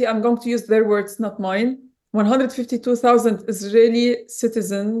society, I'm going to use their words, not mine. 152,000 Israeli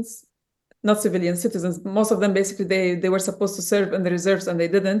citizens, not civilian citizens, most of them basically they were supposed to serve in the reserves and they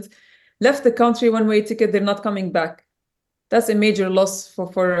didn't, left the country one-way ticket. They're not coming back. That's a major loss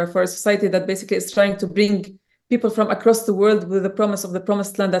for a society that basically is trying to bring people from across the world with the promise of the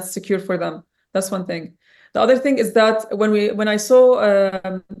promised land that's secure for them. That's one thing. The other thing is that when I saw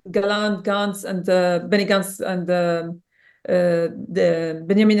Gallant, Gantz, and Benny Gantz and the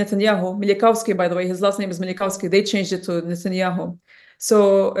Benjamin Netanyahu, Milikowski, by the way, his last name is Milikowski. They changed it to Netanyahu.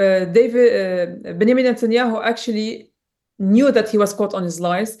 So Benjamin Netanyahu actually knew that he was caught on his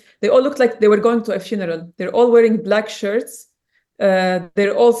lies. They all looked like they were going to a funeral. They're all wearing black shirts.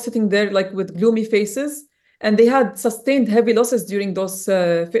 They're all sitting there like with gloomy faces. And they had sustained heavy losses during those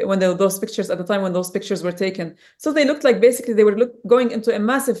those pictures at the time when those pictures were taken. So they looked like basically they were going into a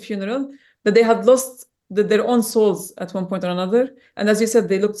massive funeral, that they had lost their own souls at one point or another. And as you said,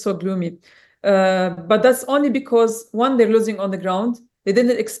 they looked so gloomy. But that's only because, one, they're losing on the ground. They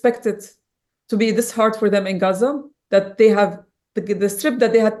didn't expect it to be this hard for them in Gaza, that they have the strip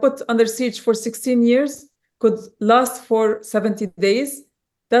that they had put under siege for 16 years could last for 70 days.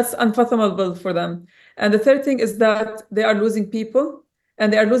 That's unfathomable for them. And the third thing is that they are losing people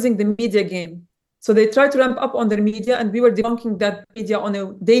and they are losing the media game. So they try to ramp up on their media, and we were debunking that media on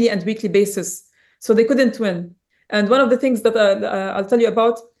a daily and weekly basis. So they couldn't win. And one of the things that I'll tell you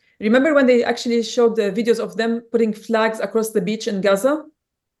about, remember when they actually showed the videos of them putting flags across the beach in Gaza?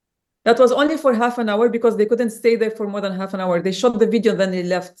 That was only for half an hour because they couldn't stay there for more than half an hour. They shot the video, then they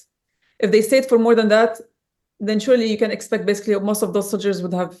left. If they stayed for more than that, then surely you can expect basically most of those soldiers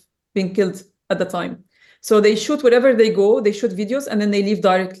would have been killed at the time. So they shoot wherever they go, they shoot videos, and then they leave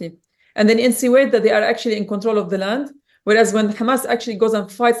directly. And then insinuate that they are actually in control of the land. Whereas when Hamas actually goes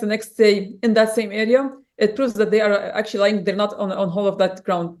and fights the next day in that same area, it proves that they are actually lying. They're not on whole of that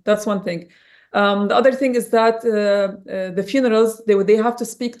ground. That's one thing. The other thing is that the funerals, they have to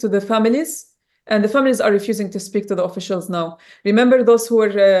speak to the families, and the families are refusing to speak to the officials now. Remember those who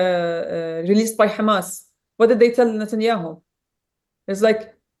were released by Hamas? What did they tell Netanyahu? It's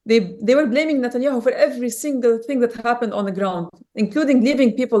like they were blaming Netanyahu for every single thing that happened on the ground, including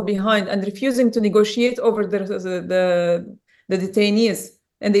leaving people behind and refusing to negotiate over the detainees.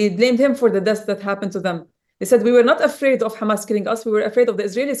 And they blamed him for the deaths that happened to them. They said, we were not afraid of Hamas killing us. We were afraid of the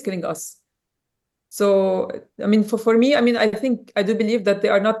Israelis killing us. So, I mean, for me, I mean, I do believe that they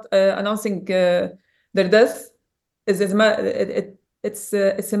are not announcing their death. It's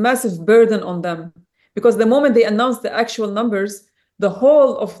a massive burden on them. Because the moment they announce the actual numbers, the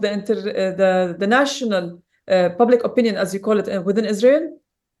whole of the national public opinion, as you call it, within Israel,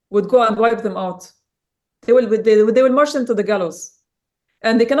 would go and wipe them out. They will march them to the gallows.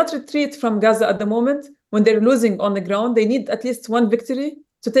 And they cannot retreat from Gaza at the moment when they're losing on the ground. They need at least one victory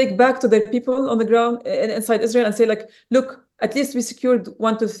to take back to their people on the ground inside Israel and say, like, look, at least we secured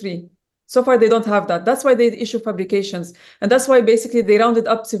 1, 2, 3. So far, they don't have that. That's why they issue fabrications. And that's why basically they rounded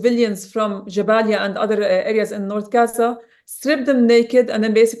up civilians from Jabalia and other areas in North Gaza, stripped them naked, and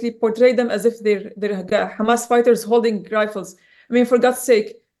then basically portrayed them as if they're Hamas fighters holding rifles. I mean, for God's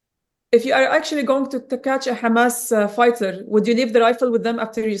sake, if you are actually going to catch a Hamas fighter, would you leave the rifle with them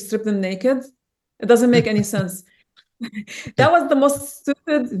after you strip them naked? It doesn't make any sense. That was the most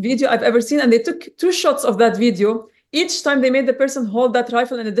stupid video I've ever seen. And they took 2 shots of that video. Each time they made the person hold that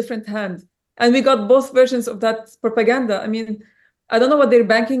rifle in a different hand. And we got both versions of that propaganda. I mean, I don't know what they're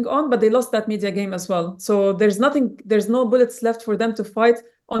banking on, but they lost that media game as well. So there's no bullets left for them to fight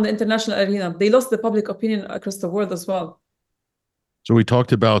on the international arena. They lost the public opinion across the world as well. So we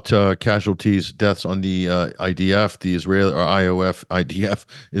talked about casualties, deaths on the IDF, the Israeli or IOF, IDF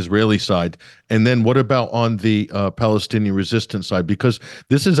Israeli side. And then what about on the Palestinian resistance side? Because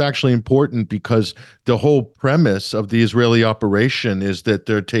this is actually important, because the whole premise of the Israeli operation is that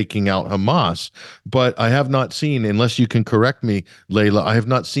they're taking out Hamas. But I have not seen, unless you can correct me, Leila, I have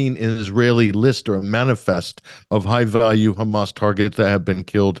not seen an Israeli list or a manifest of high-value Hamas targets that have been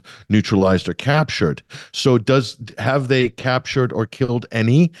killed, neutralized, or captured. So have they captured or killed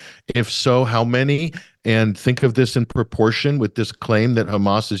any? If so, how many? And think of this in proportion with this claim that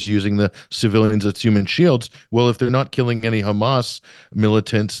Hamas is using the civilians as human shields. Well, if they're not killing any Hamas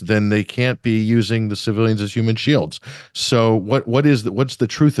militants, then they can't be using the civilians as human shields. So what's the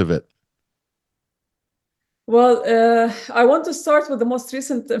truth of it? Well, I want to start with the most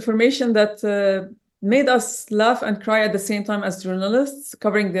recent information that made us laugh and cry at the same time as journalists,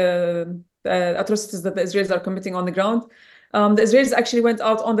 covering the atrocities that the Israelis are committing on the ground. The Israelis actually went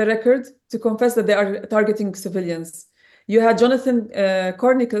out on the record to confess that they are targeting civilians. You had Jonathan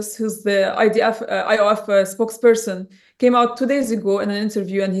Kornikus, who's the IOF spokesperson, came out 2 days ago in an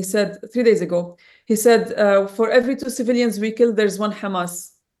interview, and he said, 3 days ago, he said, for every 2 civilians we kill, there's 1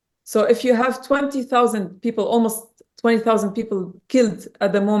 Hamas. So if you have 20,000 people, almost 20,000 people killed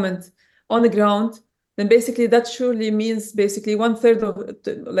at the moment on the ground, then basically that surely means basically 1/3 of,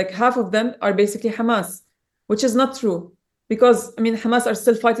 like half of them are basically Hamas, which is not true. Because, I mean, Hamas are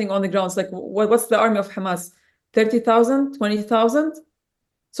still fighting on the grounds. Like, what's the army of Hamas? 30,000, 20,000?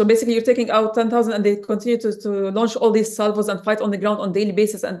 So basically you're taking out 10,000 and they continue to launch all these salvos and fight on the ground on daily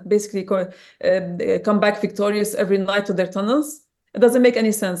basis and basically come back victorious every night to their tunnels. It doesn't make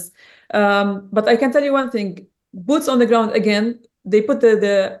any sense. But I can tell you one thing, boots on the ground again, they put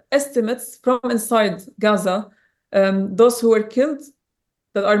the estimates from inside Gaza, those who were killed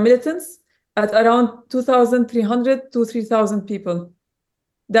that are militants, at around 2,300 to 3,000 people.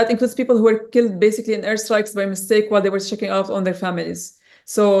 That includes people who were killed basically in airstrikes by mistake while they were checking out on their families.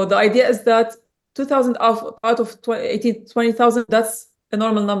 So the idea is that 2,000 out of 20,000, that's a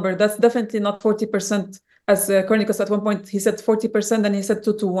normal number. That's definitely not 40%, as Copernicus at one point, he said 40%, and he said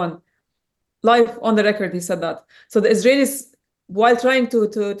 2 to 1. Live on the record, he said that. So the Israelis, while trying to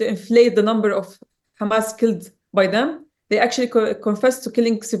inflate the number of Hamas killed by them, they actually confessed to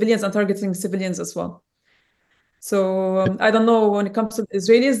killing civilians and targeting civilians as well. So I don't know, when it comes to the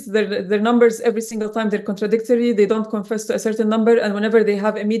Israelis, their numbers every single time they're contradictory. They don't confess to a certain number, and whenever they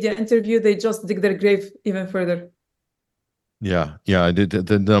have a media interview, they just dig their grave even further. Yeah,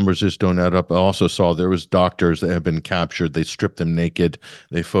 the numbers just don't add up. I also saw there was doctors that have been captured. They stripped them naked.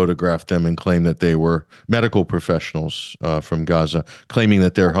 They photographed them and claimed that they were medical professionals from Gaza, claiming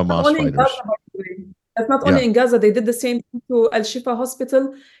that they're Hamas fighters. That's not only in Gaza. They did the same thing to Al Shifa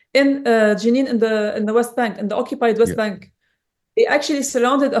Hospital in Jenin in the West Bank, in the occupied West Bank. They actually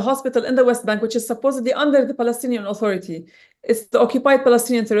surrounded a hospital in the West Bank, which is supposedly under the Palestinian Authority. It's the occupied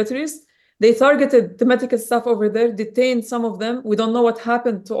Palestinian territories. They targeted the medical staff over there, detained some of them. We don't know what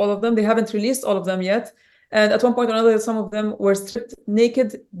happened to all of them. They haven't released all of them yet. And at one point or another, some of them were stripped naked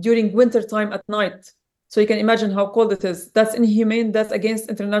during winter time at night. So you can imagine how cold it is. That's inhumane. That's against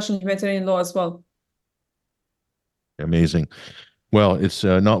international humanitarian law as well. Amazing. Well, it's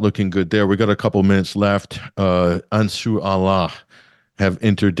not looking good there. We got a couple minutes left. Ansar Allah have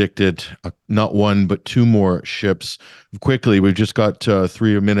interdicted not one but two more ships. Quickly, we've just got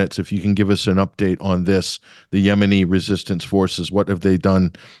 3 minutes. If you can give us an update on this, the Yemeni resistance forces, what have they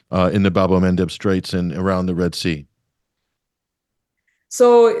done in the Bab el-Mandeb Straits and around the Red Sea? So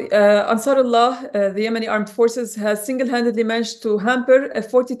Ansar Allah, the Yemeni armed forces, has single-handedly managed to hamper a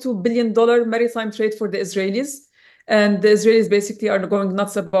 $42 billion maritime trade for the Israelis. And the Israelis basically are going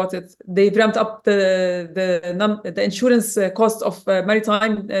nuts about it. They've ramped up the insurance cost of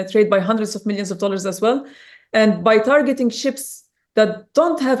maritime trade by hundreds of millions of dollars as well. And by targeting ships that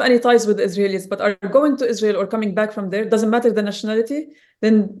don't have any ties with the Israelis, but are going to Israel or coming back from there, doesn't matter the nationality,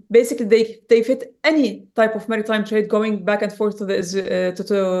 then basically they fit any type of maritime trade going back and forth to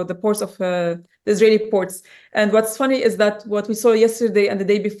the ports of the Israeli ports. And what's funny is that what we saw yesterday and the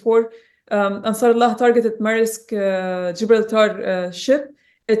day before, Ansar Allah targeted Maersk Gibraltar ship.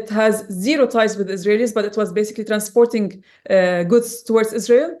 It has zero ties with the Israelis, but it was basically transporting goods towards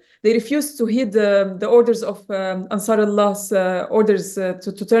Israel. They refused to heed the orders of Ansar Allah's orders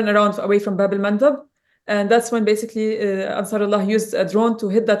to turn around away from Bab el-Mandeb. And that's when basically Ansar Allah used a drone to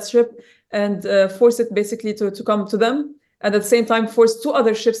hit that ship and force it basically to come to them. And at the same time, force 2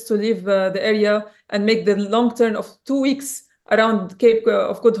 other ships to leave the area and make the long turn of 2 weeks around Cape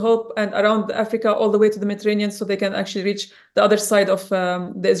of Good Hope and around Africa all the way to the Mediterranean, so they can actually reach the other side of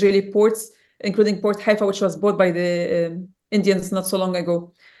the Israeli ports, including Port Haifa, which was bought by the Indians not so long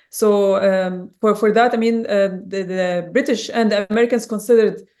ago. So for that, I mean, the British and the Americans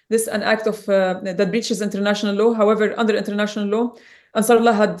considered this an act of that breaches international law. However, under international law, Ansar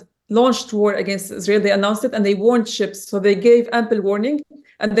Allah had launched war against Israel. They announced it and they warned ships. So they gave ample warning,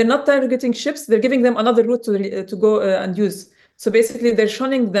 and they're not targeting ships. They're giving them another route to go and use. So basically, they're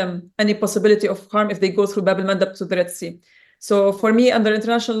shunning them any possibility of harm if they go through Bab el-Mandeb to the Red Sea. So for me, under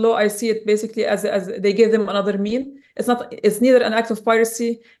international law, I see it basically as they gave them another mean. It's neither an act of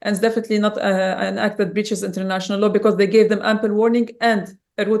piracy, and it's definitely not an act that breaches international law, because they gave them ample warning and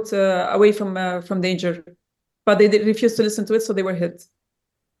a route away from danger. But they refused to listen to it, so they were hit.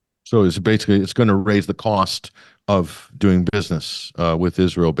 So it's going to raise the cost of doing business with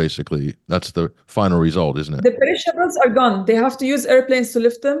Israel, basically. That's the final result, isn't it? The perishables are gone. They have to use airplanes to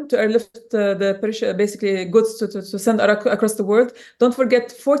lift them, to airlift the basically goods to send across the world. Don't forget,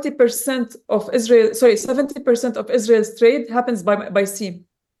 70% of Israel's trade happens by sea.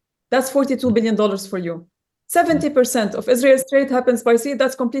 That's $42 billion for you. 70% of Israel's trade happens by sea.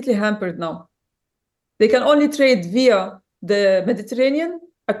 That's completely hampered now. They can only trade via the Mediterranean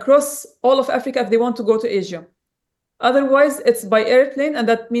across all of Africa if they want to go to Asia. Otherwise, it's by airplane, and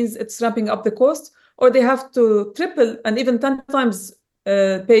that means it's ramping up the cost, or they have to triple and even 10 times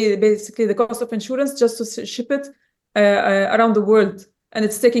pay basically the cost of insurance just to ship it around the world. And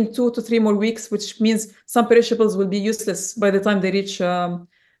it's taking 2 to 3 more weeks, which means some perishables will be useless by the time they reach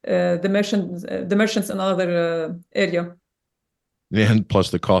the merchants in another area. And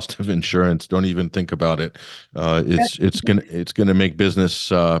plus the cost of insurance. Don't even think about it. It's gonna make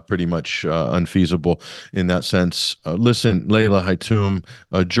business pretty much unfeasible in that sense. Listen, Leila Hatoum,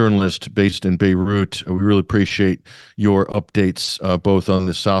 a journalist based in Beirut, we really appreciate your updates both on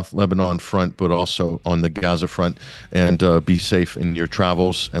the South Lebanon front, but also on the Gaza front. And be safe in your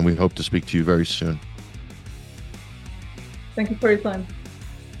travels. And we hope to speak to you very soon. Thank you for your time.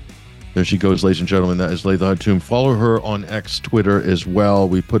 There she goes, ladies and gentlemen. That is Leila Hatoum. Follow her on X, Twitter as well.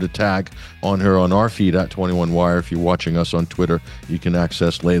 We put a tag on her on our feed at 21Wire. If you're watching us on Twitter, you can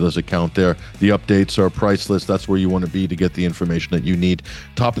access Leila's account there. The updates are priceless. That's where you want to be to get the information that you need.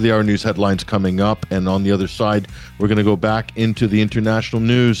 Top of the hour news headlines coming up. And on the other side, we're going to go back into the international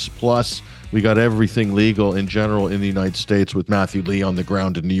news. Plus, we got everything legal in general in the United States with Matthew Lee on the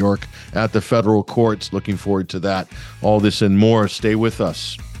ground in New York at the federal courts. Looking forward to that. All this and more. Stay with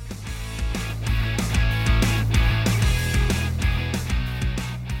us.